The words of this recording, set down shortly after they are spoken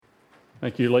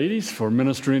Thank you, ladies, for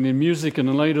ministering in music. And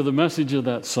in light of the message of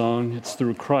that song, it's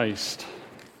through Christ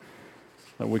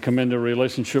that we come into a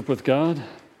relationship with God.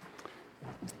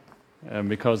 And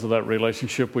because of that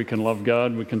relationship, we can love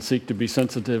God. We can seek to be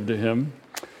sensitive to Him.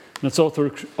 And it's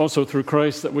also through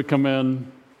Christ that we come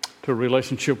in to a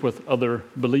relationship with other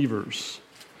believers.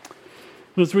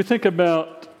 And as we think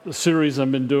about the series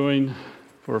I've been doing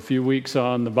for a few weeks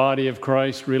on the body of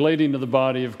Christ, relating to the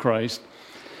body of Christ,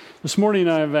 this morning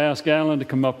I've asked Alan to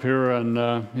come up here,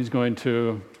 and he's going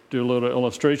to do a little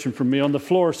illustration for me. On the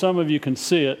floor, some of you can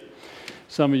see it,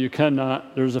 some of you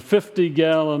cannot. There's a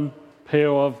 50-gallon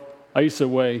pail of Ice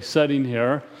Away sitting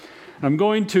here. I'm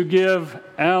going to give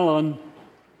Alan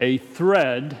a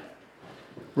thread.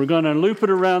 We're going to loop it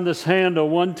around this handle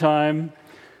one time,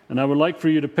 and I would like for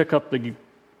you to pick up the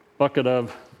bucket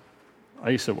of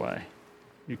Ice Away.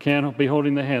 You can't be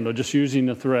holding the handle, just using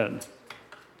the thread.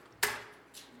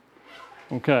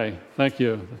 Okay, thank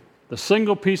you. The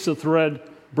single piece of thread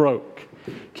broke.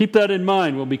 Keep that in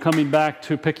mind. We'll be coming back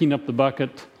to picking up the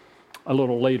bucket a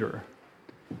little later.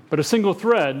 But a single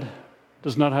thread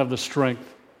does not have the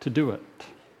strength to do it.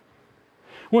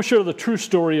 I want to share the true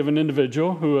story of an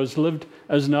individual who has lived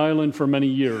as an island for many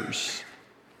years.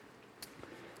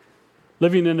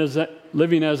 Living as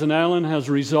an island has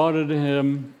resulted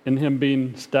in him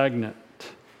being stagnant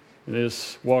in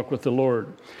his walk with the Lord.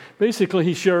 Basically,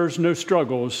 he shares no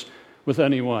struggles with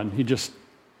anyone. He just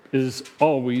is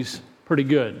always pretty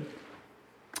good.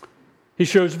 He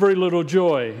shows very little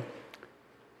joy.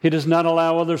 He does not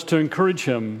allow others to encourage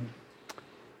him.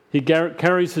 He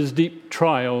carries his deep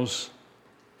trials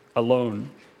alone.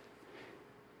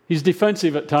 He's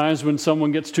defensive at times when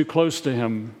someone gets too close to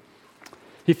him.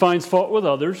 He finds fault with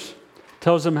others,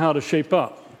 tells them how to shape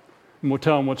up, and will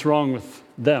tell them what's wrong with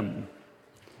them.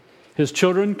 His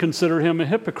children consider him a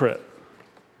hypocrite.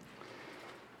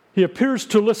 He appears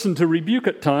to listen to rebuke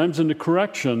at times and to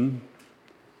correction,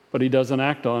 but he doesn't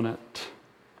act on it.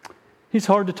 He's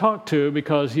hard to talk to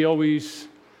because he always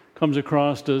comes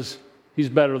across as he's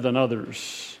better than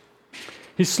others.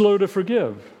 He's slow to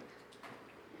forgive.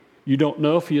 You don't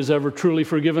know if he is ever truly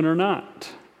forgiven or not.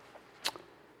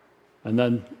 And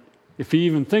then if he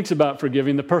even thinks about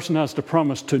forgiving, the person has to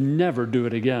promise to never do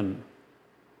it again.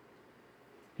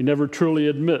 He never truly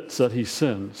admits that he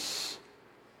sins.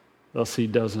 Thus, he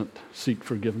doesn't seek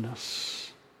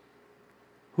forgiveness.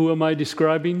 Who am I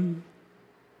describing?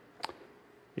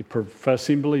 A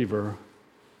professing believer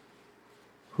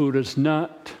who does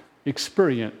not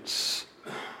experience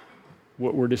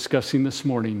what we're discussing this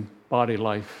morning, body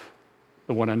life,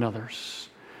 the one another's.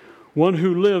 One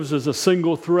who lives as a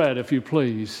single thread, if you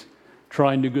please,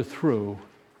 trying to go through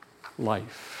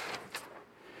life.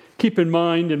 Keep in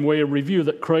mind, in way of review,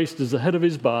 that Christ is the head of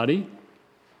his body,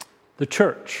 the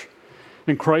church,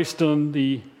 and Christ and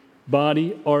the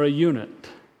body are a unit.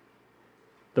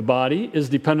 The body is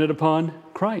dependent upon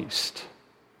Christ.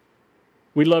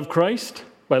 We love Christ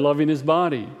by loving his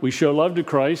body. We show love to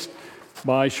Christ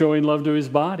by showing love to his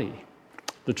body,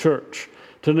 the church.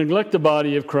 To neglect the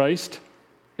body of Christ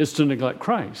is to neglect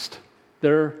Christ.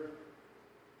 They're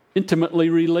intimately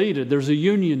related. There's a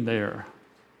union there.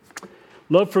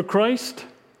 Love for Christ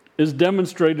is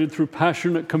demonstrated through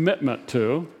passionate commitment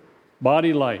to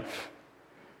body life,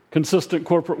 consistent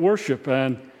corporate worship,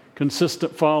 and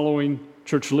consistent following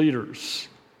church leaders.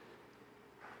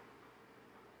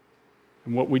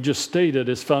 And what we just stated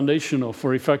is foundational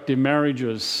for effective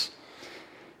marriages,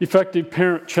 effective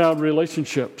parent-child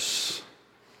relationships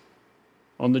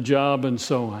on the job, and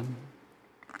so on.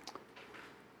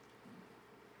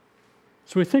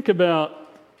 So we think about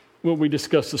what we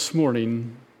discussed this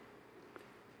morning.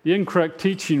 The incorrect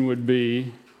teaching would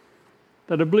be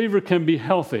that a believer can be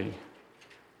healthy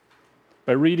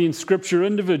by reading Scripture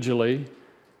individually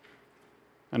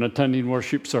and attending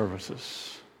worship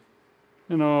services.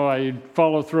 I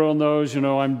follow through on those.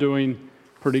 I'm doing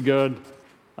pretty good.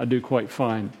 I do quite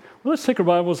fine. Well, let's take our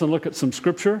Bibles and look at some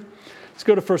Scripture. Let's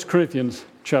go to 1 Corinthians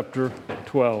chapter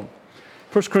 12.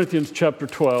 1 Corinthians chapter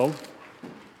 12.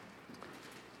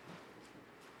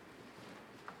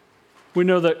 We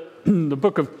know that the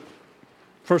book of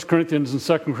 1 Corinthians and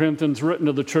 2 Corinthians written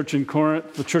to the church in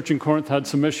Corinth. The church in Corinth had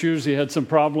some issues. He had some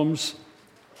problems.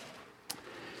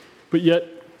 But yet,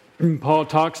 Paul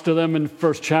talks to them in the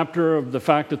first chapter of the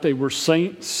fact that they were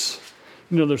saints.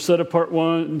 They're set-apart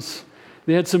ones.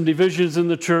 They had some divisions in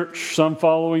the church, some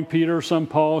following Peter, some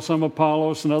Paul, some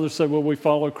Apollos, and others said, well, we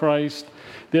follow Christ.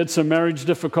 They had some marriage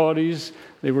difficulties.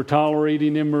 They were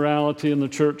tolerating immorality in the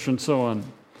church and so on.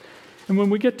 And when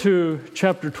we get to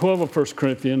chapter 12 of 1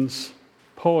 Corinthians,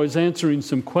 Paul is answering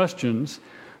some questions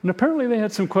And apparently they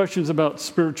had some questions about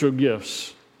spiritual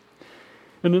gifts.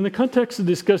 And in the context of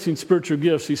discussing spiritual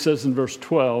gifts, he says in verse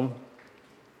 12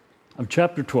 of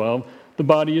chapter 12, the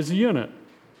body is a unit,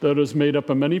 though it is made up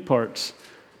of many parts.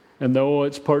 And though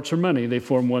its parts are many, they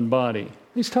form one body.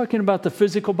 He's talking about the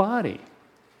physical body.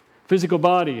 Physical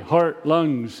body, heart,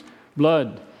 lungs,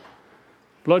 blood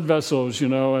vessels,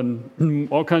 and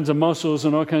all kinds of muscles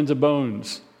and all kinds of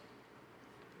bones.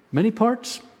 Many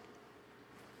parts,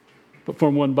 but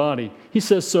form one body. He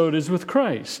says, so it is with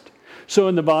Christ. So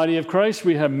in the body of Christ,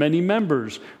 we have many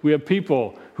members. We have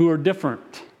people who are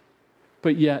different,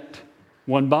 but yet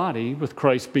one body, with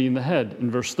Christ being the head. In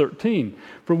verse 13,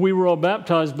 for we were all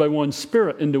baptized by one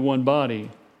Spirit into one body,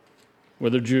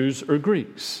 whether Jews or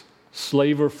Greeks,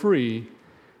 slave or free,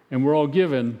 and we're all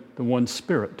given the one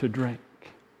Spirit to drink.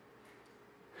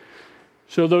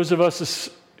 So those of us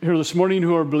here this morning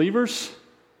who are believers,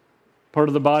 part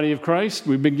of the body of Christ,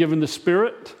 we've been given the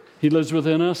Spirit. He lives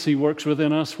within us. He works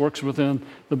within us, works within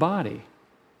the body.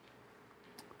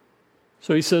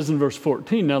 So he says in verse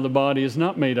 14, now the body is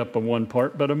not made up of one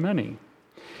part, but of many.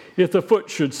 If the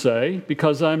foot should say,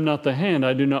 because I am not the hand,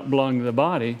 I do not belong to the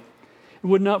body, it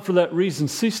would not for that reason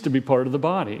cease to be part of the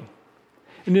body.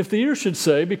 And if the ear should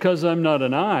say, because I'm not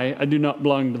an eye, I do not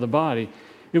belong to the body,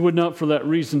 it would not for that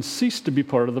reason cease to be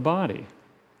part of the body.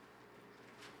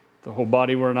 If the whole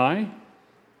body were an eye,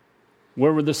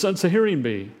 where would the sense of hearing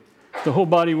be? If the whole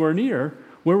body were an ear,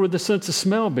 where would the sense of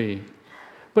smell be?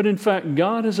 But in fact,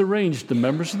 God has arranged the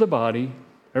members of the body,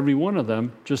 every one of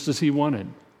them, just as He wanted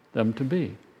them to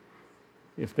be.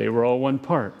 If they were all one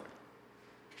part,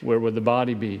 where would the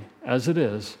body be? As it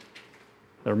is,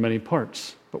 there are many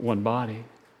parts, but one body.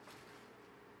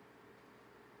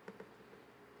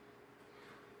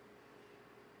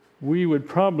 We would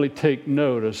probably take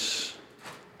notice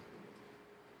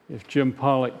if Jim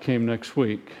Pollock came next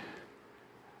week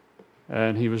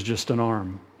and he was just an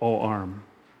arm, all arm.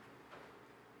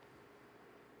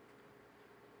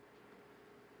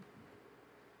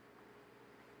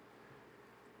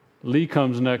 Lee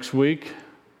comes next week,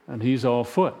 and he's all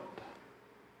foot.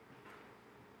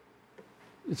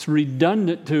 It's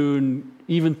redundant to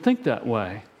even think that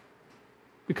way,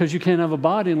 because you can't have a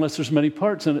body unless there's many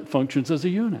parts and it functions as a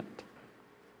unit.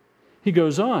 He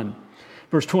goes on.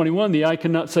 Verse 21, the eye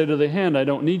cannot say to the hand, I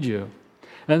don't need you.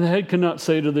 And the head cannot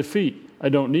say to the feet, I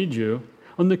don't need you.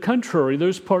 On the contrary,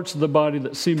 those parts of the body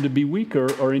that seem to be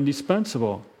weaker are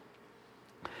indispensable.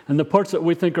 And the parts that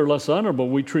we think are less honorable,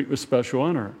 we treat with special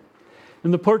honor.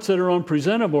 And the parts that are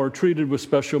unpresentable are treated with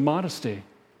special modesty,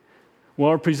 while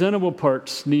our presentable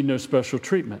parts need no special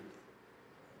treatment.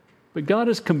 But God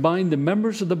has combined the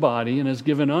members of the body and has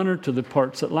given honor to the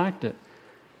parts that lacked it,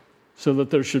 so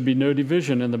that there should be no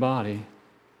division in the body,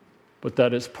 but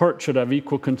that its parts should have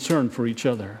equal concern for each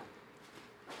other.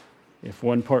 If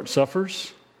one part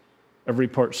suffers, every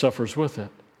part suffers with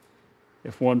it.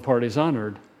 If one part is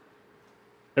honored,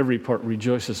 every part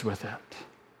rejoices with it.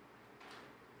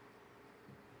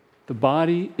 The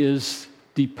body is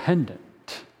dependent.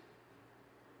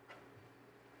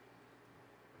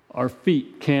 Our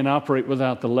feet can't operate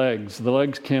without the legs. The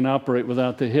legs can't operate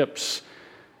without the hips.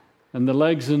 And the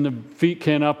legs and the feet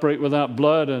can't operate without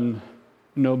blood and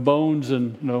bones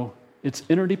and it's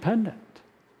interdependent.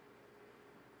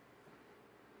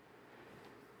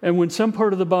 And when some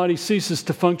part of the body ceases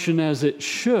to function as it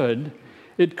should,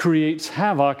 it creates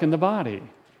havoc in the body.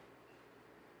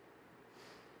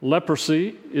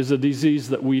 Leprosy is a disease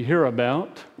that we hear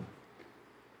about.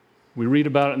 We read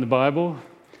about it in the Bible.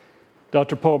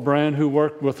 Dr. Paul Brand, who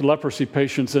worked with leprosy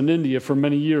patients in India for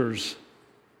many years,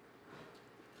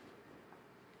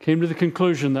 came to the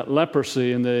conclusion that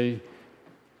leprosy and the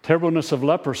terribleness of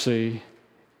leprosy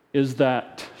is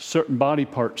that certain body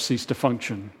parts cease to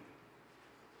function.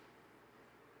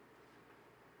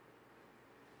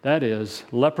 That is,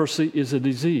 leprosy is a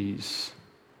disease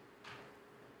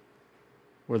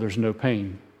where there's no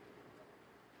pain.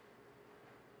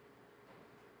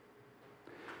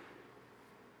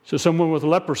 So someone with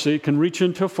leprosy can reach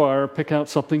into a fire, pick out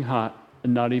something hot,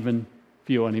 and not even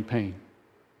feel any pain.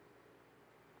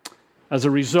 As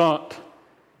a result,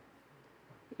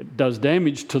 it does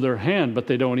damage to their hand, but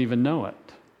they don't even know it.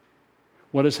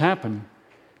 What has happened?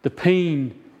 The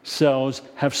pain cells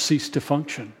have ceased to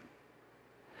function.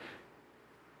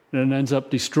 And it ends up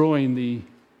destroying the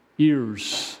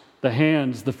ears, the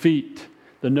hands, the feet,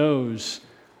 the nose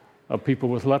of people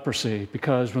with leprosy,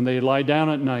 because when they lie down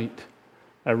at night,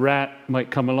 a rat might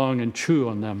come along and chew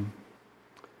on them.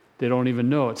 They don't even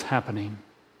know it's happening.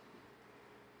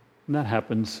 And that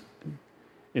happens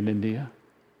in India.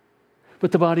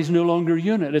 But the body's no longer a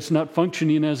unit. It's not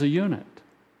functioning as a unit.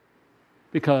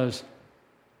 because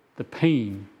the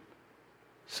pain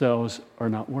cells are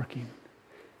not working.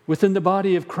 Within the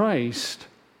body of Christ,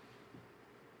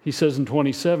 he says in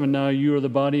 27, now you are the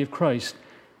body of Christ,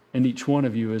 and each one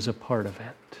of you is a part of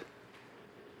it.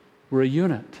 We're a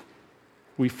unit.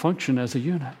 We function as a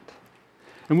unit.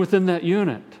 And within that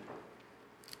unit,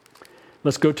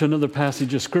 let's go to another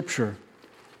passage of Scripture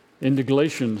into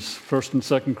Galatians, 1st and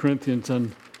 2nd Corinthians,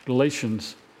 and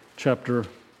Galatians chapter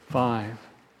 5.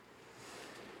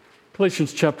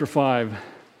 Galatians chapter 5,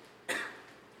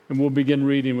 and we'll begin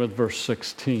reading with verse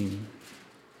 16.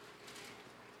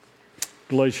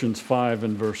 Galatians 5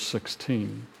 and verse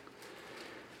 16.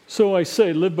 So I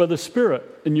say, live by the Spirit,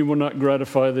 and you will not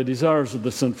gratify the desires of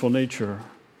the sinful nature.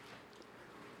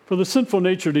 For the sinful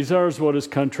nature desires what is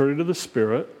contrary to the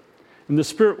Spirit, and the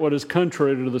Spirit what is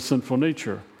contrary to the sinful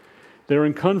nature. They are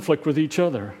in conflict with each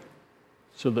other,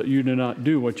 so that you do not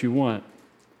do what you want.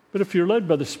 But if you're led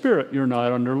by the Spirit, you're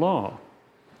not under law.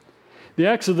 The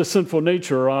acts of the sinful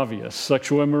nature are obvious: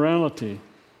 sexual immorality,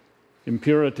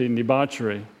 impurity and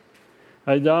debauchery,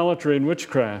 idolatry and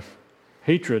witchcraft,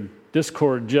 hatred,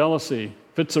 discord, jealousy,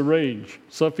 fits of rage,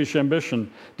 selfish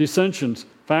ambition, dissensions,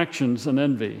 factions, and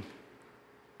envy,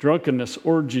 drunkenness,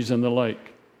 orgies, and the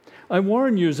like. I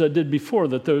warn you, as I did before,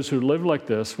 that those who live like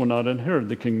this will not inherit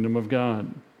the kingdom of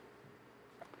God.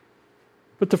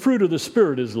 But the fruit of the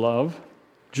Spirit is love,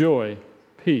 joy,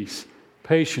 peace,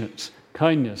 patience,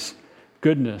 kindness,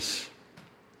 goodness,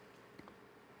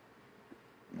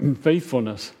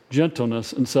 faithfulness,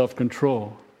 gentleness, and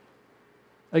self-control.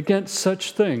 Against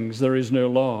such things there is no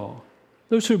law.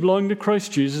 Those who belong to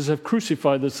Christ Jesus have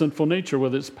crucified the sinful nature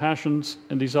with its passions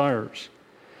and desires.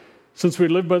 Since we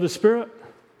live by the Spirit,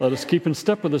 let us keep in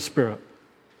step with the Spirit.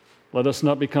 Let us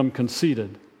not become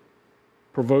conceited,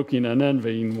 provoking and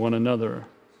envying one another.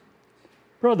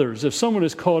 Brothers, if someone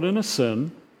is caught in a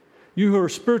sin, you who are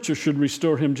spiritual should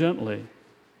restore him gently.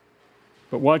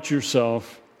 But watch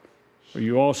yourself, or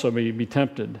you also may be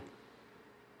tempted.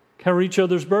 Carry each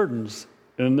other's burdens,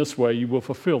 and in this way you will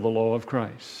fulfill the law of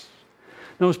Christ.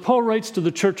 Now, as Paul writes to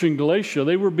the church in Galatia,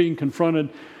 they were being confronted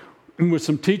with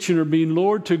some teaching or being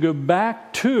lured to go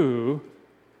back to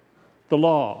the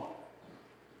law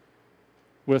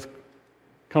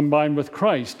combined with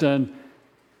Christ. And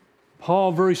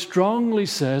Paul very strongly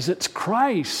says it's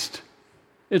Christ.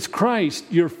 It's Christ.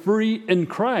 You're free in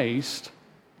Christ.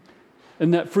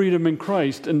 And that freedom in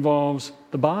Christ involves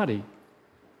the body.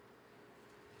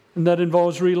 And that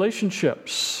involves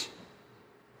relationships.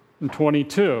 In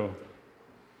 22,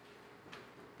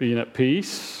 being at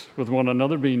peace with one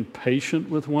another, being patient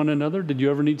with one another. Did you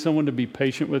ever need someone to be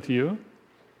patient with you?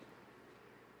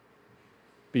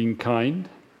 Being kind,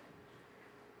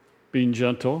 being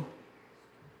gentle,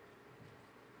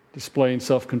 displaying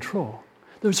self-control.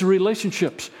 Those are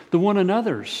relationships, the one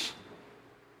another's.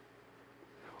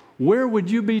 Where would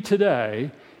you be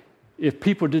today if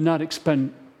people did not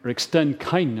extend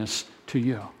kindness to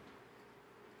you?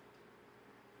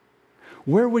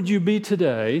 Where would you be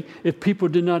today if people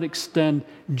did not extend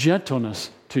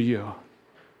gentleness to you?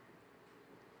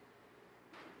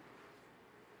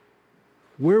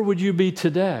 Where would you be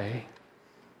today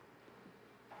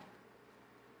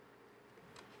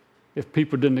if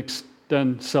people didn't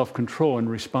extend self-control in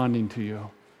responding to you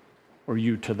or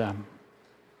you to them?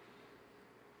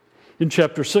 In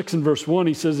chapter 6 and verse 1,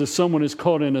 he says, if someone is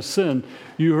caught in a sin,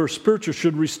 you who are spiritual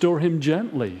should restore him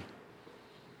gently.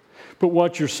 But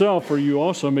watch yourself, or you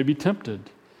also may be tempted.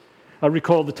 I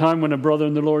recall the time when a brother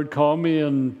in the Lord called me,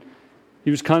 and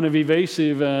he was kind of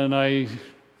evasive, and I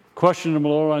questioned him a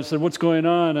little. I said, what's going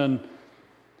on? And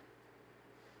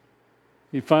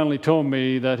he finally told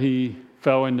me that he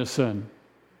fell into sin.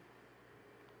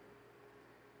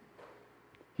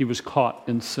 He was caught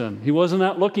in sin. He wasn't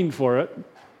out looking for it.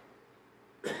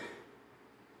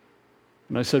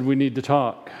 And I said, we need to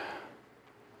talk.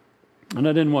 And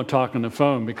I didn't want to talk on the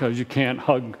phone because you can't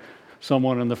hug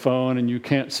someone on the phone and you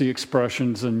can't see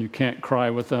expressions and you can't cry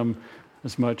with them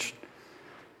as much.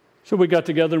 So we got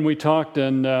together and we talked,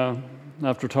 and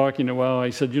after talking a while,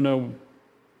 I said, you know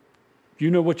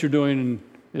what you're doing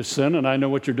is sin, and I know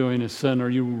what you're doing is sin. Are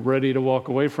you ready to walk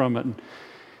away from it? And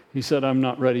he said, I'm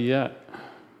not ready yet.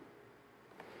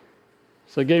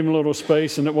 So I gave him a little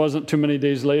space, and it wasn't too many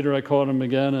days later I called him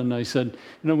again, and I said,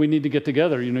 we need to get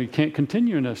together. You can't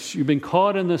continue in this. You've been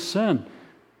caught in this sin.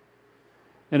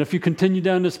 And if you continue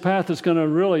down this path, it's going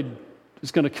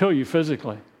to kill you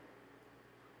physically.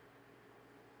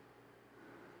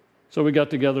 So we got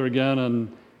together again,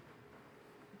 and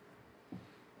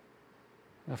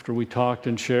after we talked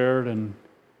and shared, and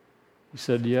he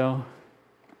said, yeah,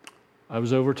 I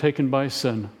was overtaken by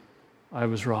sin. I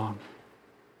was wrong.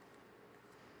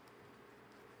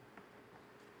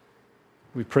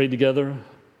 We prayed together,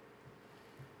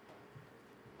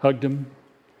 hugged him,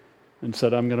 and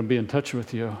said, I'm going to be in touch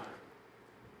with you.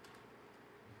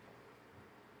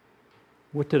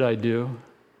 What did I do?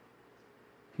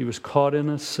 He was caught in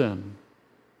a sin,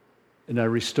 and I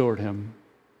restored him.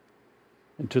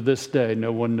 And to this day,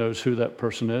 no one knows who that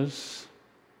person is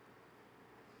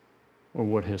or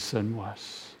what his sin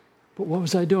was. But what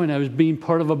was I doing? I was being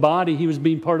part of a body. He was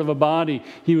being part of a body.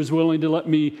 He was willing to let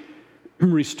me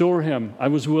restore him. I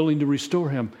was willing to restore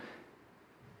him.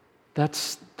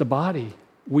 That's the body.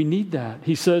 We need that.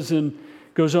 He says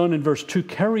goes on in verse 2,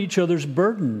 carry each other's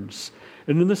burdens,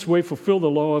 and in this way fulfill the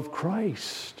law of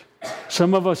Christ.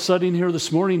 Some of us sitting here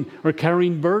this morning are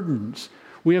carrying burdens.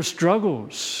 We have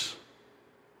struggles.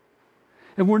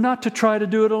 And we're not to try to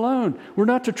do it alone. We're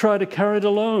not to try to carry it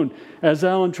alone. As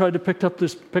Alan tried to pick up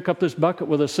this bucket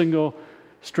with a single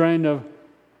strand of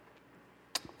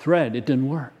thread, it didn't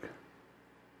work.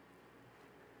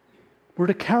 We're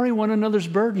to carry one another's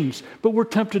burdens, but we're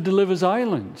tempted to live as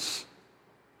islands.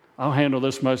 I'll handle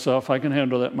this myself. I can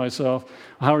handle that myself.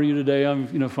 How are you today?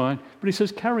 I'm, fine. But he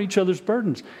says, carry each other's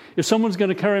burdens. If someone's going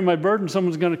to carry my burden,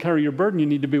 someone's going to carry your burden, you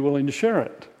need to be willing to share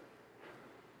it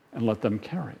and let them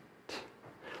carry it.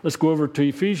 Let's go over to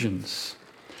Ephesians.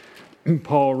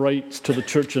 Paul writes to the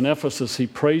church in Ephesus. He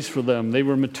prays for them. They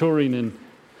were maturing in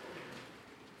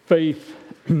faith.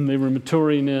 They were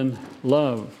maturing in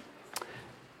love.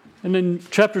 And in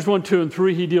chapters 1, 2, and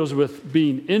 3, he deals with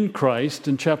being in Christ.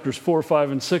 In chapters 4,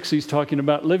 5, and 6, he's talking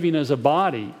about living as a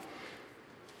body.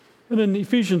 And in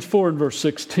Ephesians 4 and verse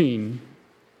 16,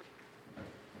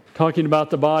 talking about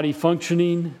the body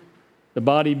functioning, the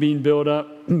body being built up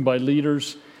by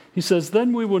leaders, he says,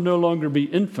 then we will no longer be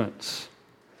infants,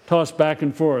 tossed back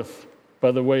and forth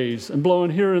by the waves, and blown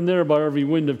here and there by every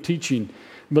wind of teaching,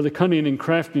 by the cunning and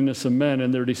craftiness of men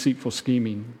and their deceitful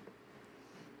scheming.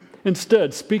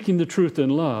 Instead, speaking the truth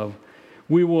in love,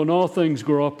 we will in all things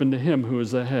grow up into him who is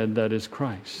the head, that is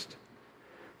Christ.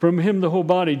 From him the whole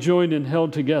body, joined and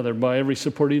held together by every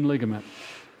supporting ligament,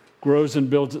 grows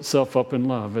and builds itself up in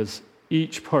love as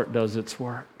each part does its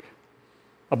work.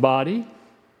 A body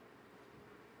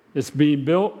is being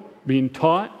built, being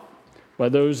taught by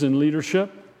those in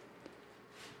leadership.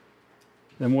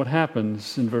 Then what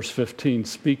happens in verse 15?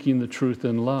 Speaking the truth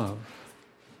in love,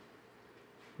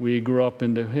 we grow up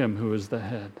into him who is the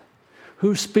head.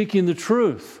 Who's speaking the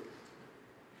truth?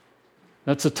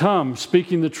 That's a Tom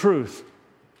speaking the truth.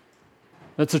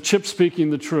 That's a Chip speaking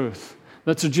the truth.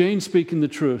 That's a Jane speaking the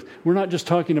truth. We're not just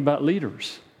talking about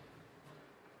leaders.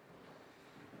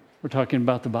 We're talking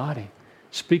about the body,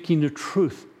 speaking the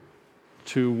truth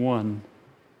to one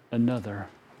another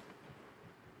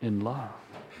in love.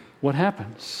 What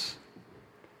happens?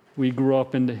 We grow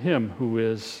up into him who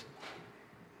is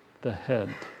the head,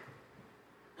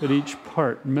 but each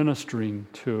part ministering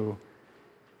to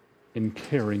and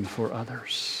caring for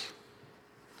others.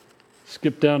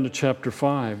 Skip down to chapter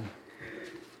 5.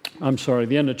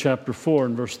 The end of chapter 4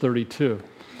 and verse 32.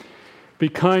 Be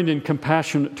kind and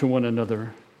compassionate to one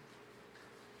another,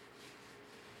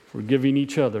 forgiving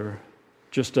each other,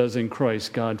 just as in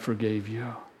Christ God forgave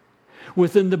you.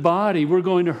 Within the body, we're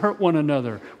going to hurt one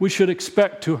another. We should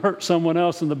expect to hurt someone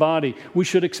else in the body. We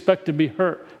should expect to be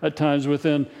hurt at times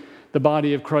within the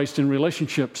body of Christ in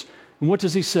relationships. And what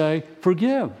does he say?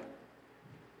 Forgive.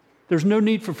 There's no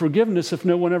need for forgiveness if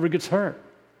no one ever gets hurt.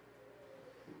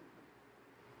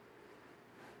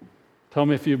 Tell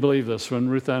me if you believe this. When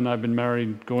Ruth and I have been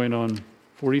married going on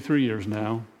 43 years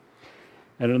now,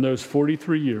 and in those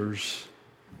 43 years,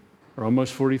 or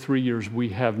almost 43 years, we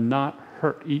have not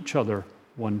hurt each other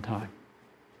one time.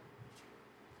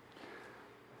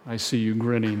 I see you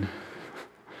grinning.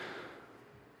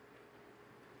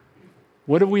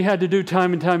 What have we had to do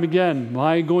time and time again? Am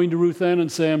I going to Ruth Ann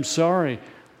and say, I'm sorry,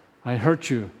 I hurt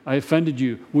you, I offended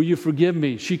you, will you forgive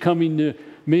me? She coming to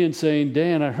me and saying,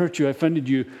 Dan, I hurt you, I offended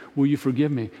you, will you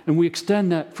forgive me? And we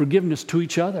extend that forgiveness to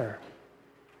each other.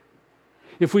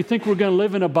 If we think we're going to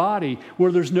live in a body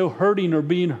where there's no hurting or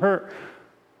being hurt,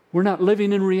 we're not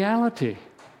living in reality.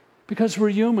 Because we're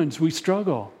humans, we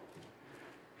struggle.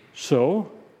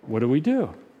 So, what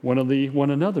do? One of the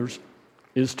one another's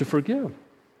is to forgive.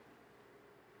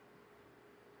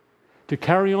 To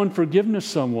carry on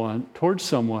forgiveness towards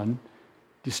someone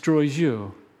destroys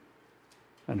you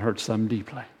and hurts them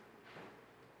deeply.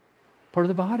 Part of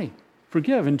the body.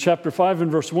 Forgive. In chapter 5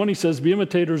 and verse 1, he says, be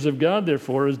imitators of God,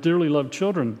 therefore, as dearly loved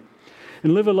children,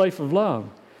 and live a life of love,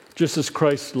 just as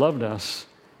Christ loved us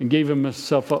and gave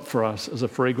himself up for us as a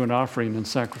fragrant offering and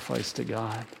sacrifice to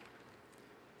God.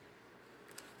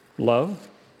 Love.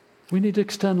 We need to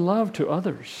extend love to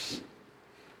others.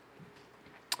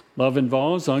 Love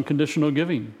involves unconditional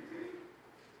giving.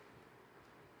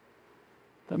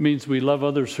 That means we love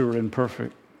others who are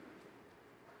imperfect,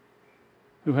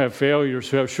 who have failures,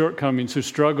 who have shortcomings, who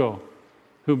struggle,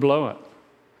 who blow it.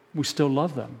 We still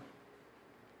love them.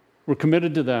 We're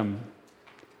committed to them.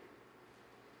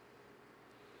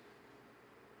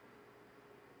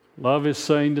 Love is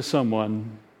saying to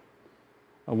someone,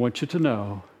 I want you to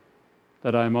know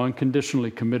that I am unconditionally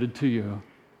committed to you,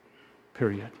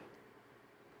 period.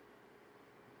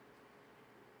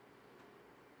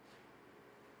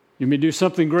 You may do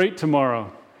something great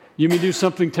tomorrow. You may do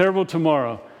something terrible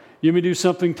tomorrow. You may do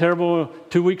something terrible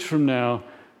 2 weeks from now,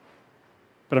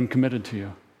 but I'm committed to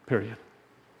you, period.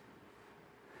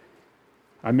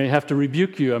 I may have to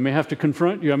rebuke you. I may have to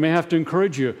confront you. I may have to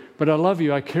encourage you, but I love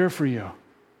you. I care for you.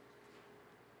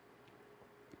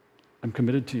 I'm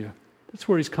committed to you. That's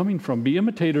where he's coming from. Be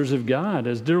imitators of God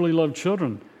as dearly loved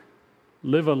children.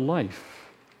 Live a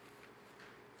life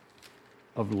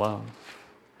of love.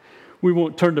 We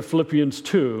won't turn to Philippians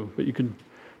 2, but you can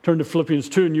turn to Philippians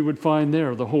 2 and you would find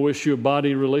there the whole issue of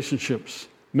body relationships,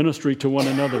 ministry to one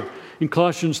another. In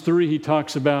Colossians 3, he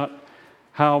talks about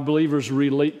how believers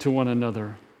relate to one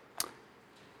another.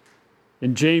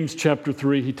 In James chapter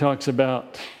 3, he talks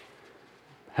about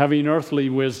having earthly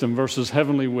wisdom versus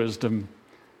heavenly wisdom,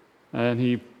 and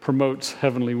he promotes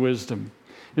heavenly wisdom.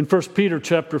 In 1 Peter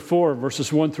chapter 4,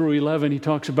 verses 1 through 11, he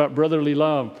talks about brotherly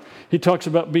love. He talks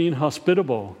about being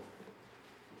hospitable,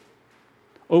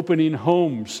 opening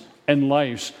homes and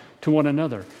lives to one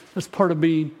another. That's part of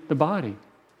being the body.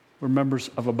 We're members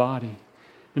of a body.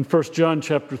 In 1 John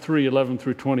chapter 3, 11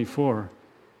 through 24,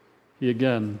 he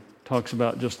again talks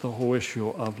about just the whole issue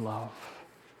of love.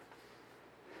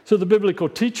 So the biblical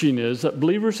teaching is that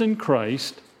believers in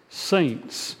Christ,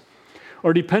 saints,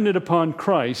 are dependent upon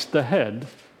Christ, the head,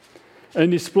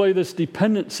 and display this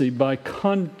dependency by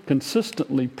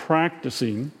consistently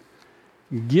practicing,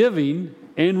 giving,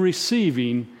 and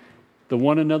receiving the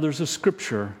one another's of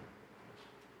Scripture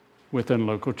within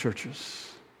local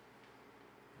churches.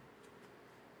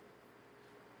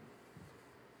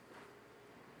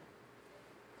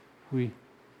 We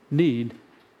need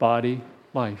body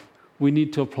life. We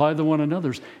need to apply the one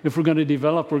another's. If we're going to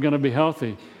develop, we're going to be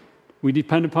healthy. We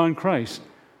depend upon Christ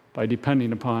by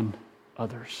depending upon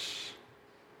others.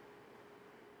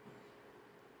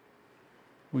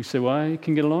 We say, well, I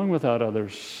can get along without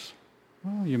others.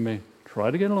 Well, you may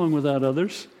try to get along without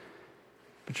others,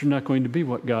 but you're not going to be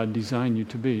what God designed you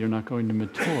to be. You're not going to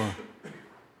mature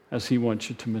as He wants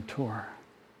you to mature.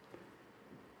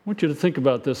 I want you to think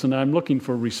about this, and I'm looking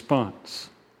for a response.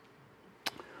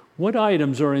 What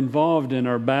items are involved in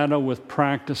our battle with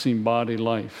practicing body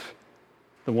life,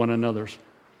 the one another's?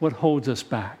 What holds us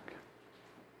back?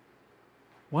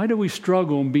 Why do we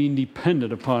struggle in being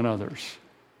dependent upon others?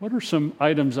 What are some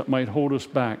items that might hold us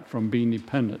back from being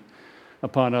dependent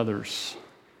upon others?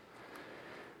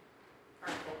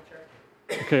 Our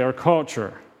culture. Okay, our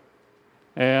culture.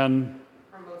 And?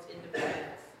 Promotes independence.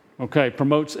 Okay,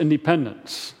 promotes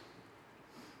independence.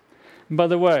 And by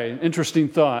the way, interesting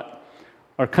thought.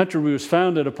 Our country was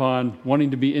founded upon wanting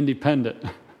to be independent.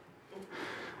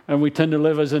 And we tend to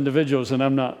live as individuals, and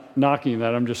I'm not knocking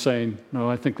that. I'm just saying, no,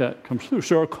 I think that comes through.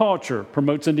 So our culture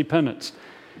promotes independence.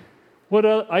 What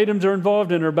items are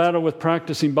involved in our battle with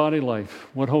practicing body life?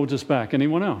 What holds us back?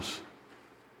 Anyone else?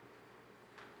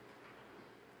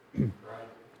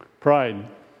 Pride.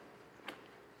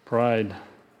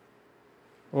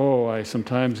 Oh, I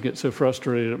sometimes get so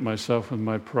frustrated at myself with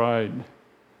my pride.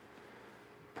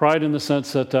 Pride in the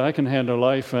sense that I can handle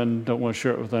life and don't want to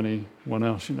share it with anyone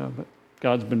else, but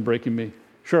God's been breaking me.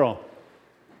 Cheryl.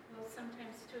 Well,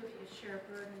 sometimes, too, if you share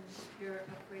a burden, you're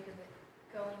afraid of it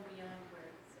going beyond where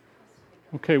it's supposed to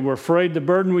be going. Okay, we're afraid the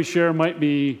burden we share might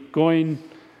be going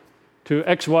to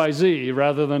X, Y, Z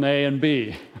rather than A and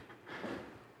B.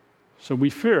 So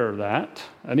we fear that.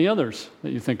 Any others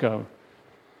that you think of?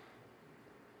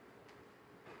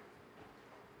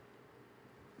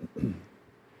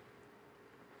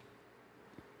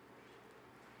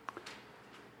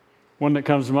 One that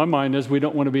comes to my mind is we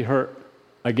don't want to be hurt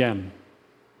again.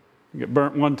 You get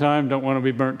burnt one time, don't want to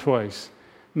be burnt twice.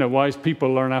 Wise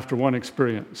people learn after one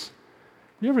experience.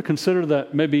 You ever consider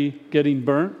that maybe getting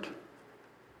burnt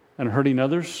and hurting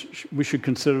others, we should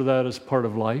consider that as part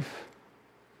of life?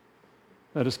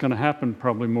 That is going to happen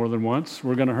probably more than once.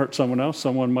 We're going to hurt someone else,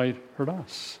 someone might hurt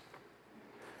us.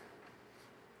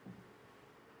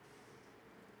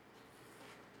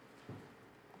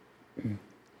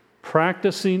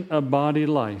 Practicing a body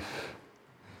life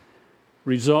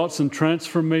results in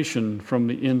transformation from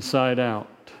the inside out.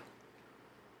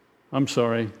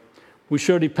 We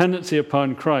show dependency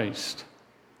upon Christ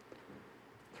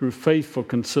through faithful,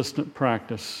 consistent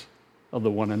practice of the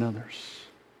one another's.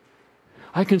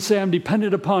 I can say I'm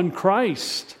dependent upon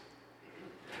Christ,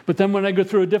 but then when I go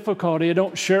through a difficulty, I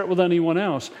don't share it with anyone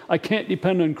else. I can't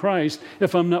depend on Christ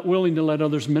if I'm not willing to let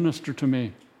others minister to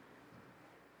me.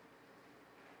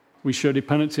 We show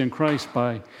dependency on Christ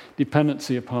by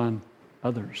dependency upon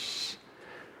others.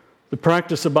 The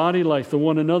practice of body life, the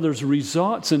one another's,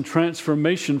 results in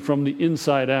transformation from the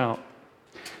inside out.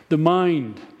 The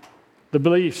mind, the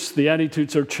beliefs, the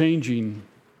attitudes are changing.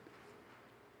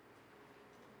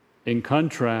 In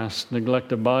contrast,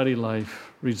 neglect of body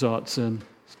life results in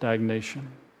stagnation.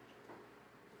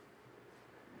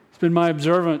 It's been my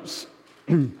observance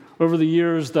over the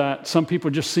years that some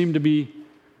people just seem to be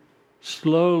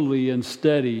slowly and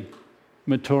steady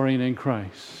maturing in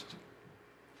Christ.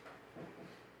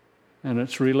 And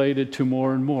it's related to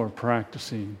more and more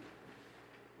practicing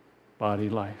body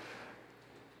life.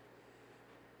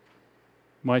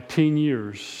 My teen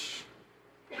years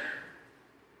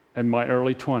and my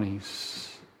early 20s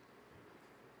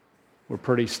were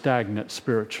pretty stagnant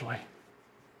spiritually.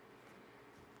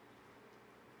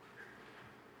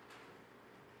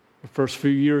 The first few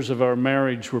years of our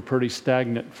marriage were pretty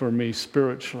stagnant for me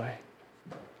spiritually.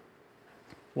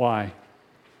 Why?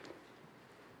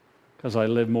 Because I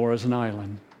lived more as an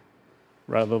island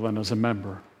rather than as a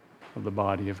member of the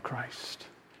body of Christ.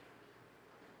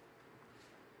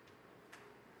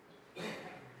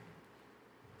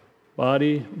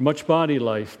 Much body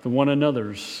life, the one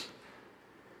another's,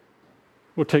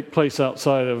 will take place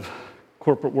outside of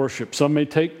corporate worship. Some may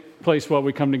take place while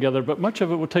we come together, but much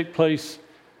of it will take place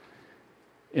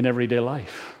in everyday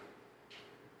life.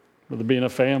 Whether it be in a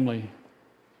family,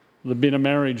 whether it be in a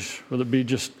marriage, whether it be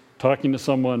just talking to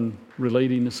someone,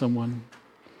 relating to someone.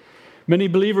 Many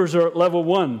believers are at level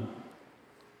 1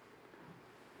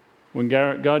 when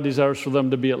God desires for them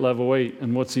to be at level 8.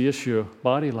 And what's the issue?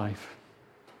 Body life.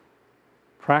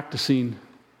 Practicing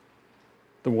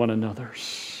the one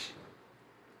another's.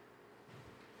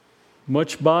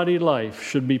 Much body life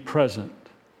should be present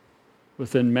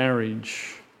within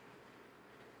marriage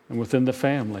and within the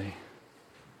family,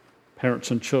 parents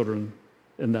and children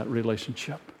in that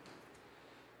relationship.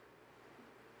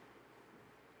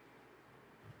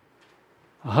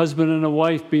 A husband and a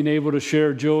wife being able to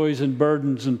share joys and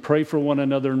burdens and pray for one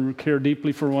another and care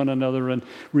deeply for one another and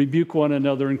rebuke one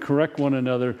another and correct one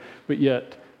another, but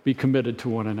yet be committed to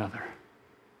one another.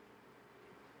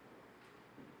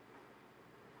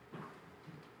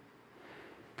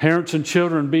 Parents and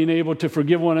children being able to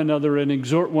forgive one another and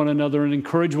exhort one another and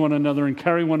encourage one another and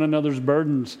carry one another's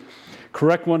burdens,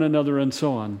 correct one another, and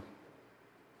so on.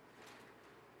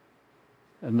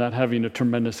 And that having a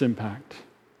tremendous impact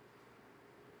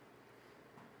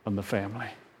on the family.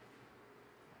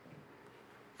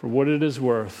 For what it is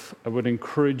worth, I would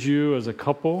encourage you as a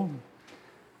couple,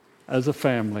 as a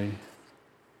family,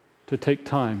 to take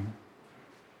time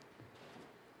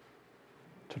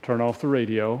to turn off the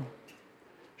radio,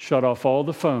 shut off all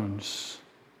the phones,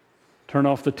 turn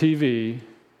off the TV,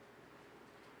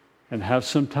 and have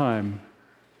some time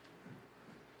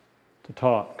to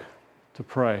talk, to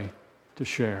pray, to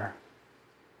share.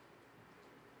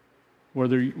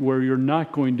 Where you're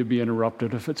not going to be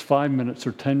interrupted, if it's 5 minutes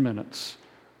or 10 minutes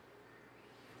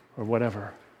or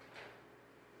whatever.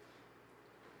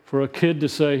 For a kid to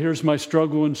say, here's my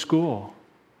struggle in school.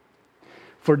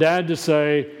 For dad to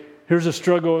say, here's a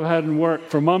struggle I've had in work.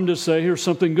 For mom to say, here's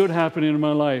something good happening in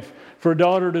my life. For a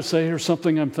daughter to say, here's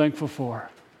something I'm thankful for.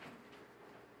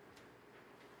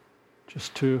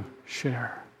 Just to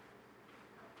share.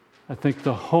 I think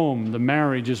the home, the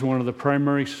marriage, is one of the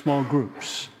primary small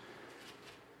groups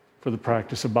for the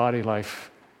practice of body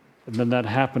life, and then that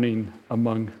happening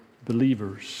among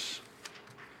believers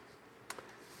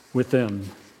within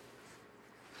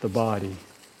the body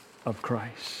of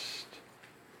Christ.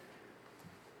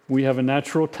 We have a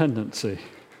natural tendency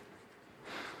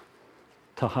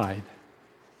to hide.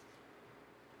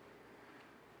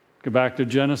 Go back to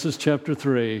Genesis chapter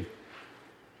 3.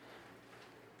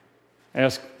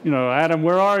 Ask, Adam,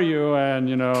 where are you? And,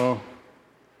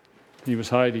 he was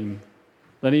hiding.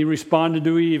 Then he responded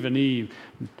to Eve,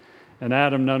 and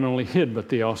Adam not only hid, but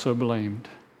they also blamed.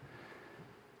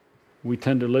 We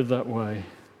tend to live that way.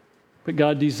 But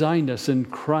God designed us in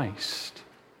Christ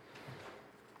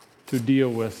to deal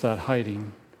with that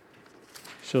hiding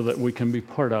so that we can be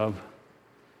part of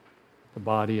the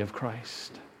body of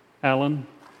Christ. Alan,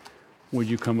 would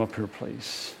you come up here,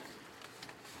 please?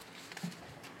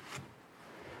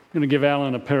 I'm going to give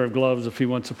Alan a pair of gloves. If he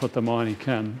wants to put them on, he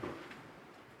can.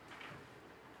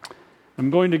 I'm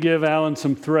going to give Alan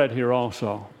some thread here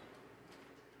also.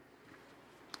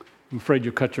 I'm afraid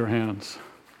you'll cut your hands.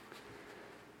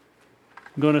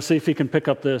 I'm going to see if he can pick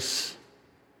up this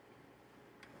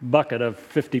bucket of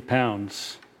 50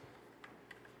 pounds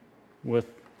with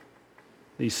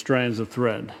these strands of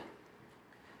thread.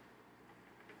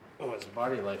 Oh, as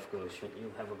body life goes, shouldn't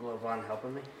you have a glove on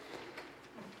helping me?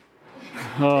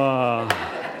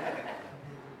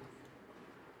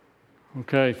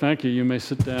 Okay, thank you. You may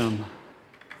sit down.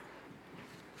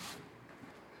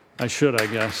 I should, I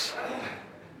guess.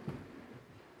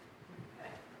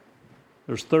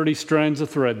 There's 30 strands of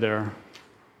thread there.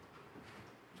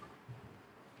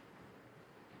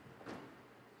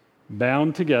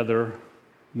 Bound together,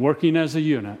 working as a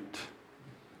unit,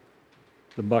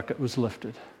 the bucket was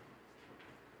lifted.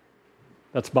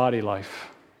 That's body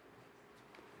life.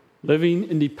 Living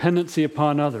in dependency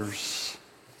upon others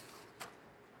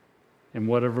in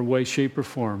whatever way, shape, or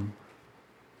form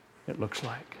it looks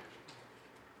like.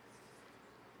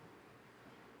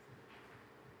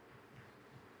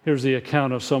 Here's the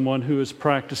account of someone who is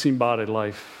practicing body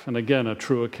life, and again, a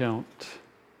true account.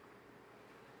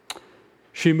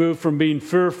 She moved from being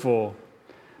fearful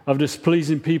of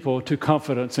displeasing people to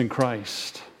confidence in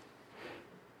Christ.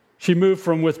 She moved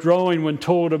from withdrawing when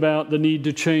told about the need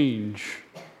to change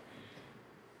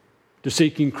to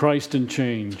seeking Christ and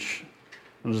change,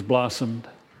 and has blossomed.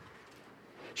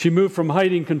 She moved from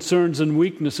hiding concerns and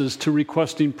weaknesses to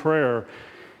requesting prayer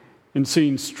and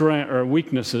seeing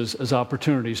weaknesses as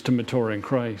opportunities to mature in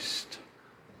Christ.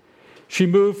 She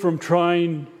moved from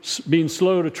being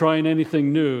slow to trying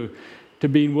anything new to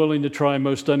being willing to try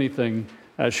most anything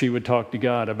as she would talk to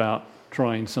God about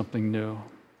trying something new.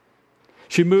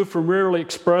 She moved from rarely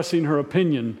expressing her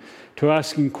opinion to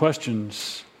asking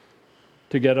questions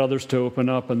to get others to open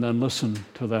up and then listen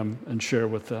to them and share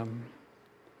with them.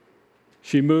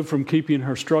 She moved from keeping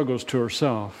her struggles to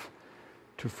herself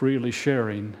to freely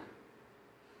sharing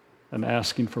and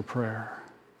asking for prayer.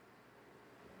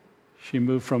 She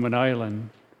moved from an island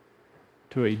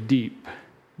to a deep,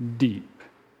 deep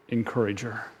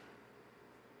encourager.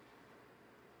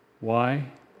 Why?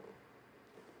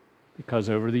 Because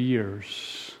over the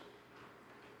years,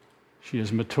 she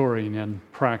is maturing and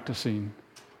practicing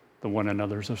the one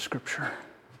another's of Scripture.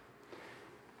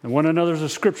 The one another's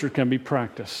of Scripture can be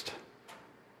practiced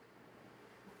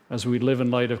as we live in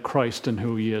light of Christ and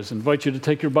who He is. I invite you to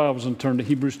take your Bibles and turn to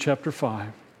Hebrews chapter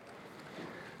 5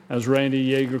 as Randy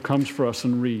Yeager comes for us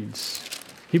and reads.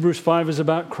 Hebrews 5 is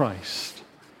about Christ,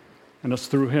 and it's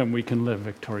through Him we can live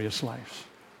victorious lives.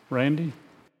 Randy?